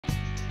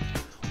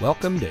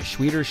Welcome to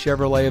Schwieters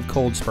Chevrolet of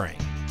Cold Spring.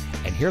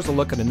 And here's a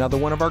look at another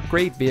one of our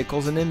great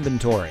vehicles in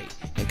inventory.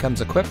 It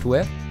comes equipped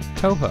with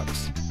tow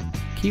hooks,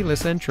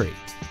 keyless entry,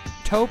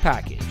 tow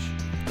package,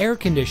 air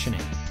conditioning,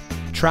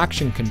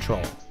 traction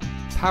control,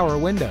 power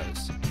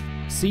windows,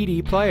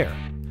 CD player,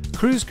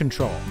 cruise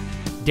control,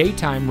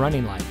 daytime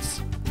running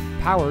lights,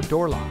 power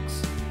door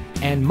locks,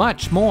 and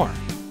much more.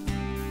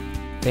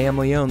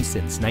 Family owned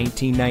since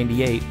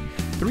 1998,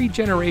 3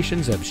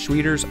 generations of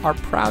Schwieters are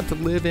proud to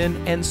live in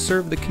and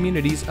serve the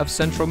communities of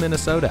central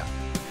Minnesota.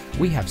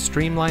 We have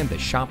streamlined the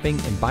shopping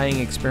and buying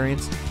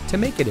experience to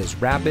make it as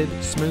rapid,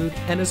 smooth,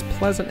 and as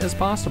pleasant as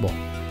possible.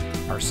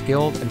 Our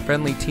skilled and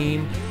friendly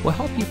team will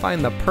help you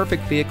find the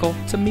perfect vehicle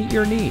to meet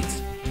your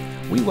needs.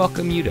 We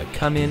welcome you to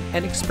come in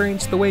and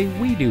experience the way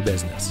we do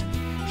business.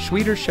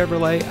 Schwieters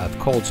Chevrolet of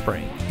Cold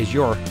Spring is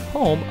your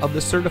home of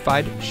the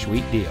certified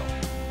Schwiet deal.